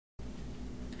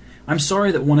I'm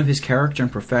sorry that one of his character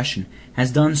and profession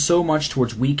has done so much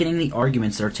towards weakening the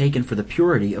arguments that are taken for the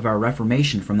purity of our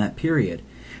Reformation from that period,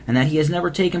 and that he has never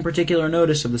taken particular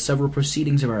notice of the several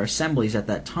proceedings of our assemblies at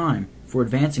that time for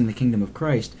advancing the kingdom of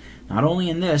Christ, not only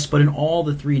in this, but in all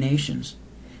the three nations,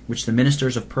 which the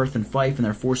ministers of Perth and Fife in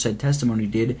their foresaid testimony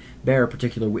did bear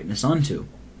particular witness unto.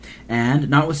 And,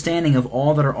 notwithstanding of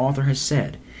all that our author has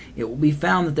said, it will be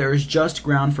found that there is just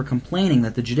ground for complaining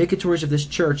that the judicatories of this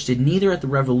church did neither at the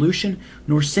Revolution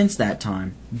nor since that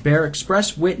time bear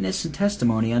express witness and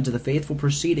testimony unto the faithful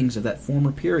proceedings of that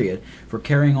former period for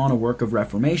carrying on a work of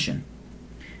reformation.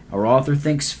 Our author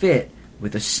thinks fit,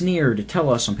 with a sneer, to tell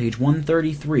us on page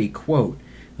 133, quote,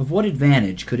 "Of what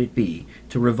advantage could it be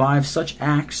to revive such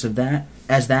acts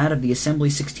as that of the Assembly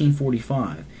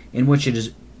 1645, in which it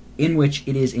is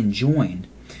enjoined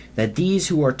that these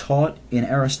who are taught in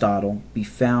Aristotle be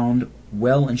found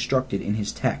well instructed in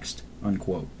his text,"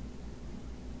 unquote.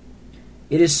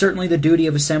 It is certainly the duty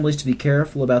of assemblies to be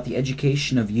careful about the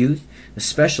education of youth,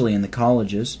 especially in the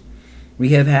colleges. We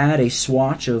have had a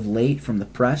swatch of late from the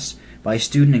press by a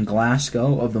student in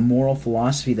Glasgow of the moral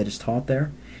philosophy that is taught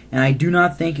there, and I do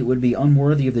not think it would be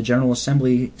unworthy of the General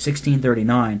Assembly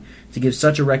 1639 to give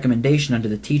such a recommendation unto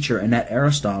the teacher Annette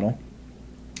Aristotle,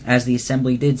 as the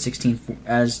Assembly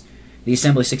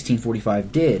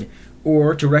 1645 did,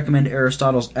 or to recommend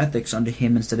Aristotle's ethics unto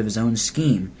him instead of his own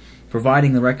scheme,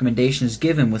 providing the recommendation is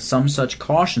given with some such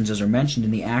cautions as are mentioned in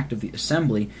the Act of the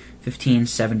Assembly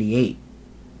 1578.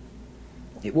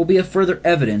 It will be a further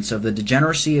evidence of the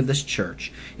degeneracy of this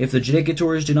church, if the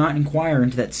judicatories do not inquire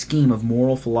into that scheme of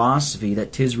moral philosophy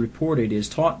that 'tis reported is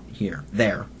taught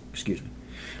there.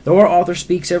 Though our author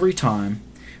speaks every time,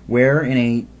 where in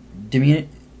a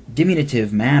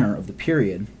diminutive manner of the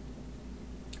period,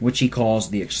 which he calls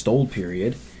the extolled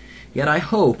period, yet I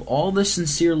hope all the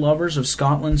sincere lovers of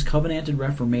Scotland's covenanted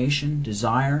Reformation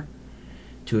desire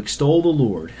to extol the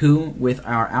Lord, who with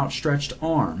outstretched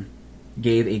arm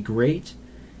gave a great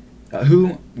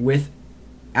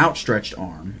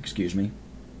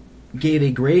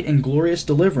and glorious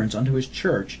deliverance unto his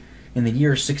church in the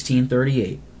year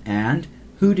 1638, and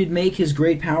who did make his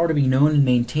great power to be known in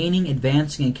maintaining,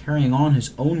 advancing, and carrying on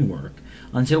his own work,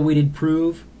 until we did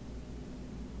prove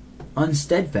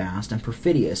unsteadfast and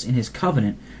perfidious in his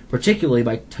covenant, particularly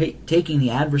by taking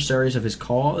the adversaries of his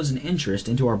cause and interest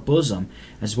into our bosom,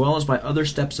 as well as by other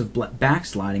steps of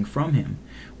backsliding from him,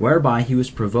 whereby he was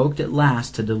provoked at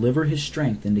last to deliver his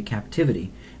strength into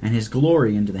captivity, and his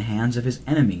glory into the hands of his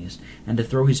enemies, and to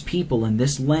throw his people in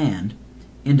this land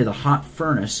into the hot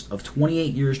furnace of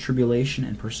 28 years' tribulation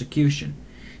and persecution.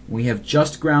 We have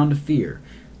just ground to fear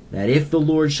that if the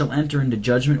Lord shall enter into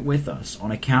judgment with us on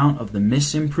account of the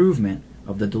misimprovement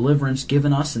of the deliverance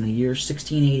given us in the year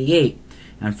 1688,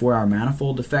 and for our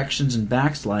manifold defections and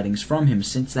backslidings from him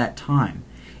since that time,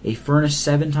 a furnace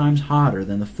 7 times hotter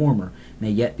than the former may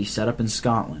yet be set up in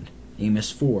Scotland. Amos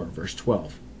 4, verse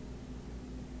 12.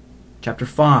 Chapter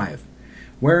 5.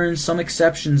 Wherein some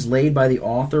exceptions laid by the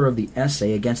author of the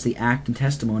essay against the Act and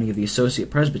Testimony of the Associate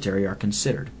Presbytery are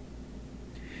considered.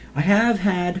 I have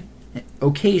had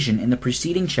occasion in the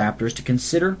preceding chapters to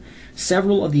consider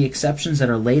several of the exceptions that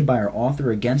are laid by our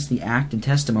author against the Act and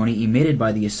Testimony emitted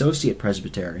by the Associate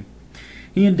Presbytery.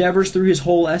 He endeavors through his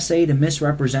whole essay to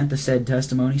misrepresent the said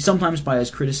testimony, sometimes by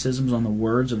his criticisms on the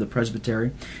words of the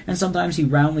presbytery, and sometimes he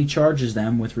roundly charges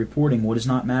them with reporting what is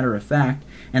not matter of fact,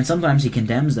 and sometimes he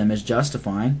condemns them as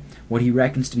justifying what he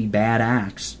reckons to be bad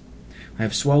acts. I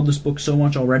have swelled this book so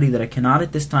much already that I cannot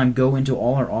at this time go into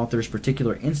all our author's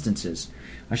particular instances.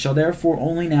 I shall therefore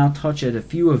only now touch at a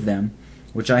few of them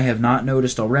which I have not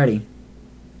noticed already,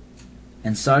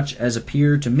 and such as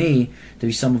appear to me to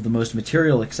be some of the most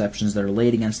material exceptions that are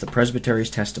laid against the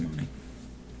presbytery's testimony.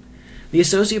 The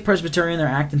Associate Presbytery in their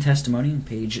Act and Testimony, on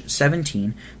page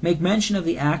 17, make mention of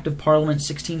the Act of Parliament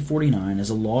 1649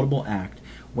 as a laudable act,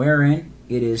 wherein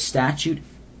it is statute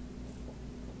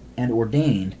and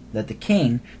ordained that the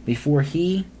king, before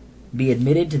he be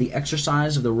admitted to the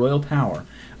exercise of the royal power,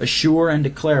 assure and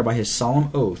declare by his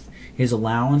solemn oath his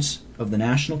allowance of the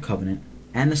national covenant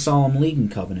and the solemn league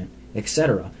and covenant,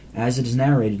 etc., as it is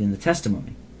narrated in the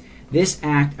testimony. This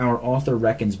act our author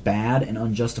reckons bad and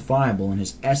unjustifiable in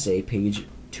his essay, page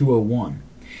 201.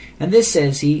 And this,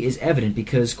 says he, is evident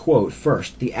because, quote,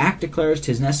 first, the act declares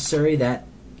 'tis necessary that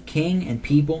king and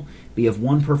people be of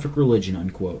one perfect religion,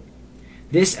 unquote.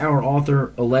 This our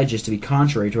author alleges to be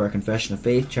contrary to our Confession of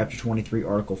Faith, chapter 23,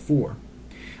 article 4.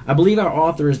 I believe our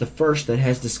author is the first that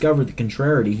has discovered the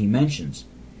contrariety he mentions.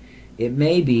 It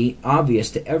may be obvious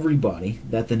to everybody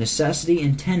that the necessity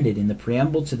intended in the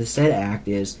preamble to the said act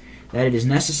is that it is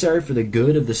necessary for the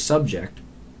good of the subject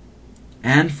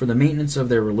and for the maintenance of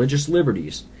their religious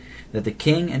liberties, that the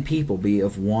king and people be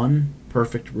of one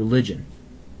perfect religion.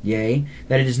 Yea,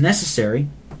 that it is necessary,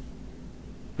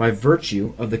 by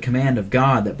virtue of the command of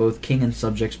God, that both king and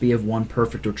subjects be of one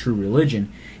perfect or true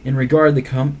religion. In regard, the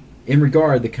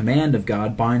command of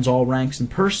God binds all ranks and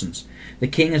persons, the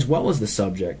king as well as the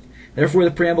subject. Therefore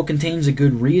the preamble contains a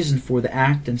good reason for the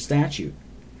act and statute.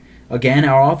 Again,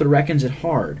 our author reckons it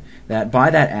hard that by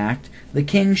that act the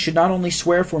king should not only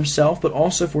swear for himself, but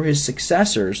also for his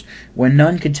successors, when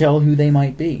none could tell who they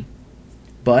might be.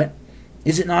 But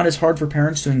is it not as hard for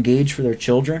parents to engage for their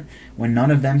children, when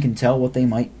none of them can tell what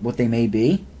they may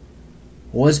be?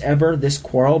 Was ever this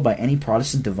quarrel by any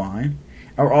Protestant divine?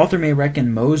 Our author may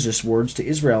reckon Moses' words to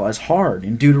Israel as hard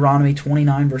in Deuteronomy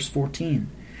 29, verse 14.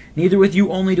 Neither with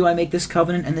you only do I make this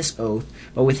covenant and this oath,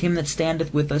 but with him that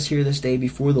standeth with us here this day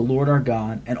before the Lord our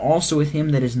God, and also with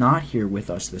him that is not here with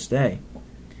us this day.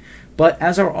 But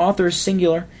as our author is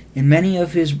singular in many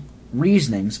of his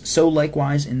reasonings, so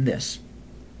likewise in this.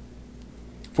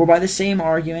 For by the same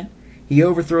argument he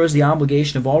overthrows the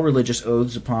obligation of all religious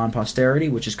oaths upon posterity,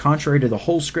 which is contrary to the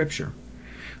whole Scripture.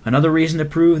 Another reason to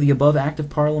prove the above act of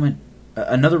Parliament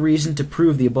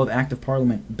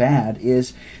bad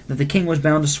is that the king was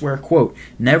bound to swear, quote,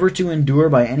 never to endure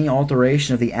by any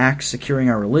alteration of the acts securing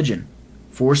our religion.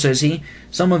 For, says he,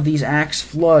 some of these acts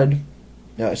stood,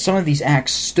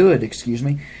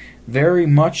 very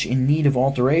much in need of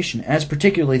alteration, as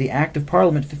particularly the Act of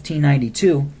Parliament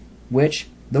 1592, which,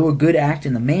 though a good act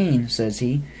in the main, says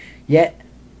he, yet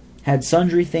had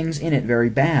sundry things in it very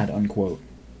bad, unquote.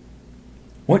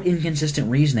 What inconsistent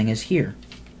reasoning is here?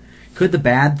 Could the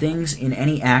bad things in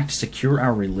any act secure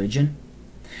our religion?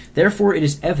 Therefore it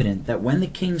is evident that when the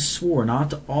king swore not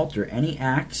to alter any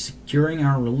act securing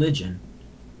our religion,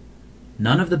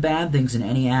 none of the bad things in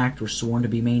any act were sworn to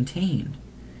be maintained.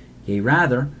 Yea,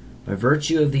 rather, by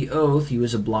virtue of the oath he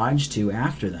was obliged to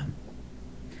after them.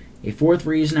 A fourth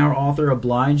reason our author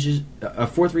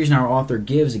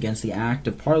gives against the Act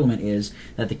of Parliament is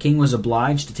that the king was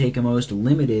obliged to take a most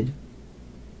illimited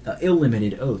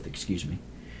oath.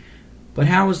 But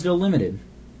how was it illimited?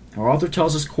 Our author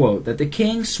tells us, quote, that the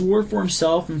king swore for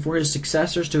himself and for his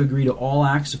successors to agree to all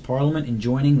acts of Parliament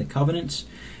enjoining the covenants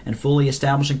and fully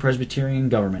establishing Presbyterian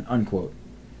government, unquote.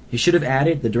 He should have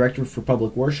added the Directive for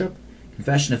Public Worship,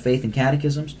 Confession of Faith and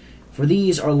Catechisms, for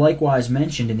these are likewise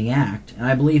mentioned in the Act, and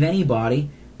I believe anybody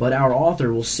but our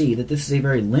author will see that this is a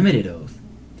very limited oath.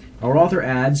 Our author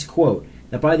adds, quote,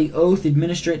 that by the oath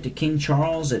administered to King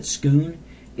Charles at Scone,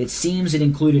 it seems it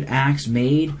included acts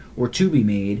made or to be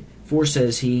made, for,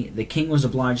 says he, the king was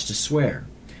obliged to swear,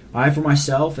 I for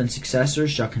myself and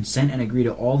successors shall consent and agree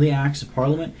to all the acts of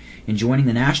Parliament enjoining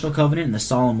the National Covenant and the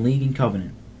Solemn League and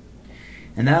Covenant,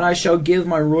 and that I shall give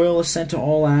my royal assent to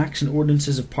all acts and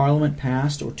ordinances of Parliament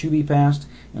passed or to be passed,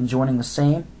 enjoining the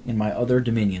same in my other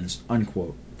dominions,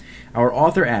 unquote. Our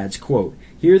author adds, quote,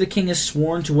 here the king is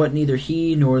sworn to what neither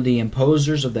he nor the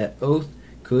imposers of that oath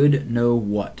could know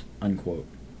what, unquote.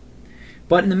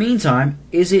 But in the meantime,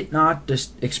 is it not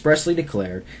expressly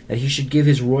declared that he should give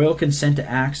his royal consent to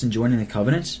acts enjoining the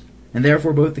covenants? And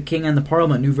therefore both the king and the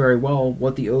Parliament knew very well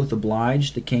what the oath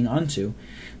obliged the king unto,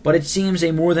 but it seems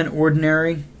a more than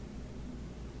ordinary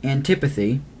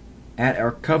antipathy at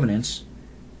our covenants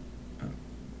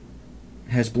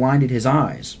has blinded his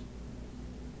eyes.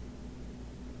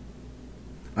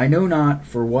 I know not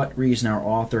for what reason our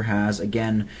author has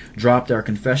again dropped our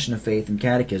Confession of Faith and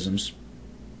Catechisms,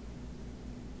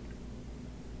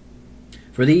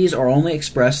 for these are only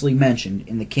expressly mentioned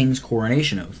in the king's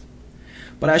coronation oath.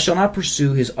 But I shall not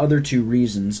pursue his other two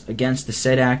reasons against the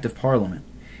said Act of Parliament.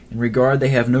 In regard they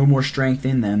have no more strength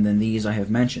in them than these I have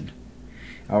mentioned.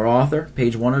 Our author,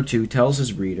 page 102, tells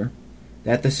his reader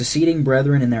that the seceding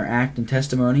brethren in their Act and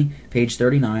Testimony, page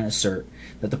 39, assert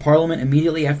that the Parliament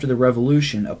immediately after the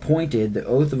Revolution appointed the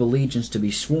oath of allegiance to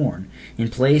be sworn, in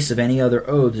place of any other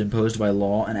oaths imposed by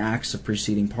law and acts of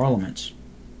preceding Parliaments.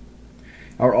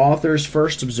 Our author's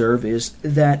first observe is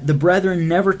that the brethren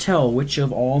never tell which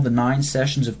of all the 9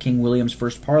 sessions of King William's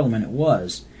first Parliament it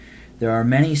was. There are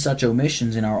many such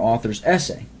omissions in our author's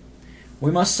essay. We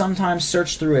must sometimes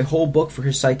search through a whole book for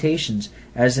his citations,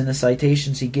 as in the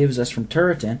citations he gives us from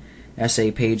Turretin, essay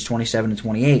page 27 to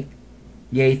 28.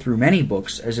 Yea, through many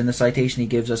books, as in the citation he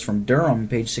gives us from Durham,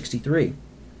 page 63.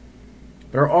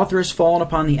 But our author has fallen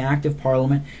upon the Act of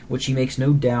Parliament, which he makes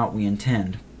no doubt we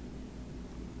intend.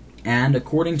 And,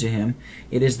 according to him,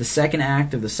 it is the second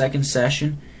act of the second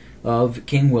session of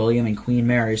King William and Queen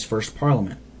Mary's first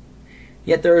Parliament.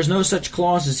 Yet there is no such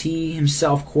clause as he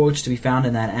himself quotes to be found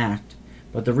in that act,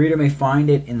 but the reader may find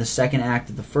it in the second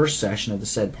act of the first session of the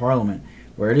said Parliament,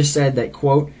 where it is said that,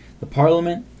 quote, "The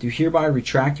Parliament do hereby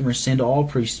retract and rescind all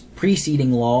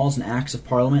preceding laws and acts of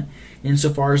Parliament,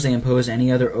 insofar as they impose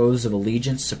any other oaths of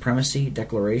allegiance, supremacy,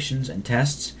 declarations, and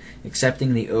tests,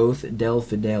 excepting the oath del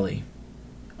fideli,"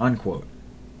 unquote.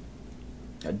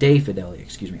 De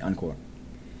fideli, unquote.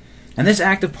 And this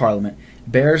Act of Parliament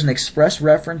bears an express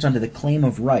reference unto the claim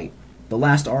of right, the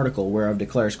last article whereof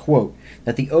declares, quote,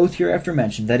 "that the oath hereafter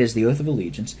mentioned, that is, the oath of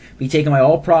allegiance, be taken by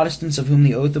all Protestants of whom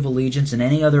the oath of allegiance and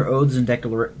any other oaths and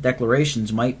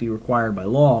declarations might be required by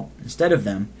law instead of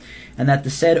them, and that the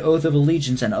said oath of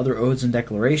allegiance and other oaths and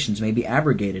declarations may be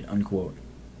abrogated," unquote.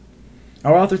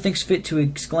 Our author thinks fit to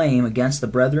exclaim against the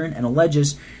brethren and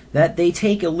alleges that they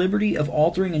take a liberty of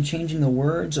altering and changing the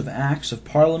words of acts of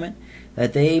Parliament,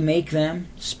 that they make them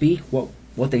speak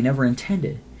what they never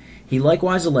intended. He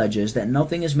likewise alleges that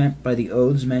nothing is meant by the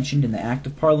oaths mentioned in the Act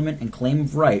of Parliament and claim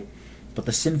of right, but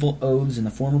the sinful oaths in the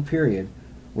former period,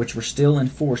 which were still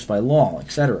enforced by law,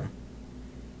 etc.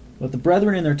 But the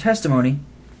brethren in their testimony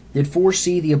did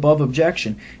foresee the above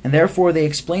objection, and therefore they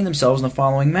explain themselves in the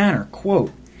following manner,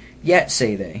 quote, "Yet,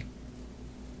 say they,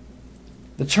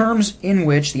 the terms in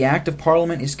which the Act of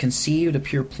Parliament is conceived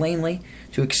appear plainly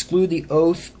to exclude the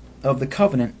oath of the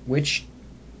covenant, which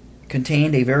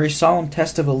contained a very solemn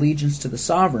test of allegiance to the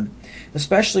sovereign,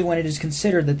 especially when it is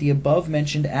considered that the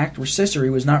above-mentioned Act Rescissory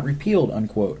was not repealed,"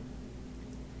 unquote.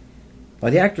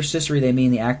 By the Act Rescissory they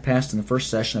mean the act passed in the first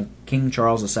session of King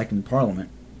Charles II Parliament,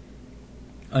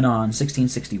 anon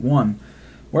 1661,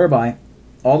 whereby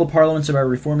all the parliaments of our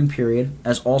reforming period,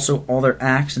 as also all their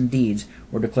acts and deeds,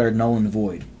 were declared null and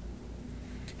void.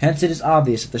 Hence it is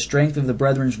obvious that the strength of the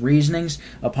brethren's reasonings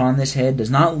upon this head does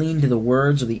not lean to the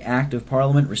words of the Act of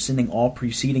Parliament rescinding all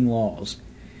preceding laws,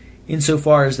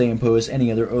 insofar as they impose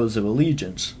any other oaths of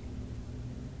allegiance.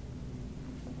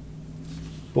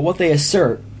 But they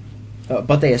assert,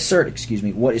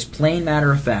 what is plain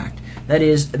matter of fact, that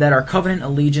is, that our covenant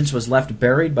allegiance was left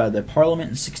buried by the Parliament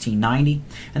in 1690,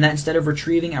 and that instead of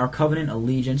retrieving our covenant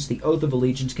allegiance, the oath of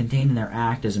allegiance contained in their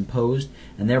act is imposed,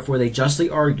 and therefore they justly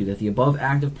argue that the above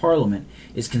Act of Parliament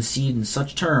is conceived in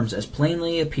such terms as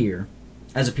appear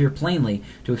plainly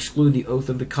to exclude the oath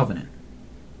of the covenant.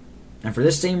 And for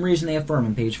this same reason they affirm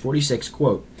on page 46,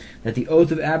 quote, "that the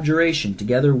oath of abjuration,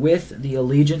 together with the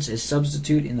allegiance, is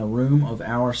substitute in the room of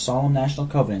our solemn national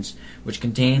covenants, which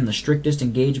contain the strictest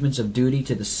engagements of duty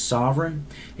to the sovereign,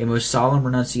 a most solemn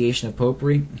renunciation of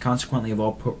popery, and consequently of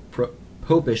all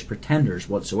popish pretenders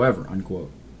whatsoever,"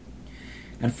 unquote.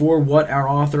 And for what our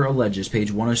author alleges,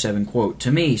 page 107, quote,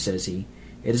 "To me," says he,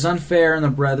 "it is unfair in the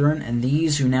brethren and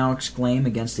these who now exclaim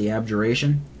against the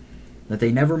abjuration, that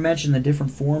they never mention the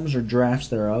different forms or drafts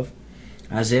thereof,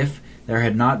 as if there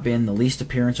had not been the least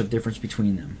appearance of difference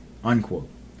between them," unquote.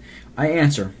 I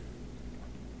answer,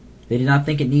 they did not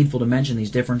think it needful to mention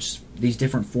these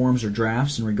different forms or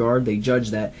drafts. In regard, they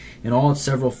judged that in all its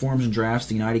several forms and drafts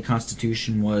the United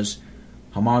Constitution was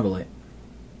homologate.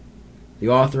 The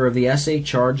author of the essay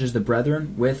charges the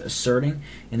brethren with asserting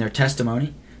in their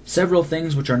testimony several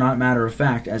things which are not matter of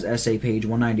fact. As essay page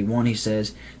 191 he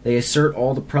says, they assert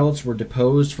all the prelates were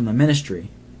deposed from the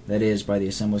ministry, that is, by the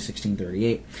Assembly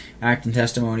 1638. Act and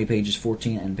Testimony, pages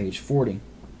 14 and page 40.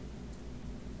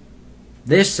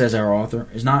 This, says our author,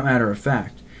 is not matter of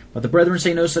fact, but the brethren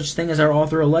say no such thing as our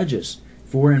author alleges,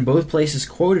 for in both places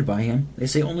quoted by him, they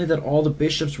say only that all the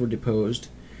bishops were deposed,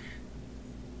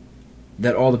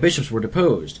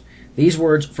 These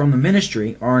words, "from the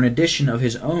ministry," are an addition of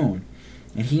his own,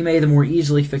 and he may the more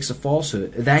easily fix a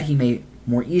falsehood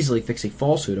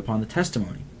upon the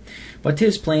testimony. But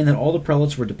 'tis plain that all the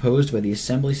prelates were deposed by the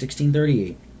Assembly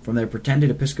 1638 from their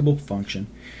pretended episcopal function.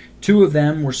 2 of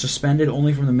them were suspended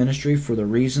only from the ministry for the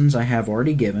reasons I have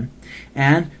already given,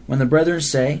 and when the brethren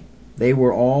say they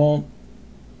were all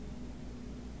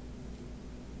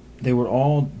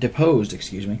deposed,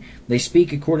 they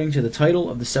speak according to the title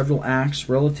of the several acts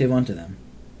relative unto them.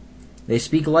 They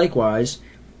speak likewise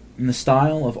in the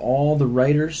style of all the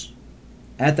writers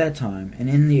at that time, and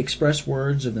in the express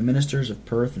words of the ministers of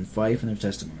Perth and Fife in their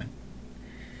testimony.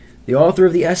 The author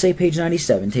of the essay, page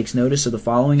 97, takes notice of the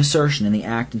following assertion in the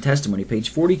Act and Testimony, page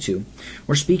 42,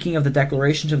 where speaking of the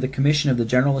declarations of the Commission of the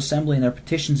General Assembly and their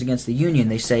petitions against the Union,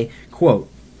 they say, quote,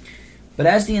 "But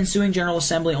as the ensuing General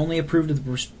Assembly only approved of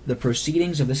the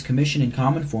proceedings of this Commission in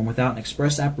common form without an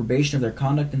express approbation of their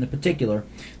conduct in the particular,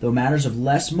 though matters of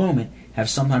less moment have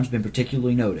sometimes been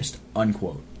particularly noticed,"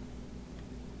 unquote.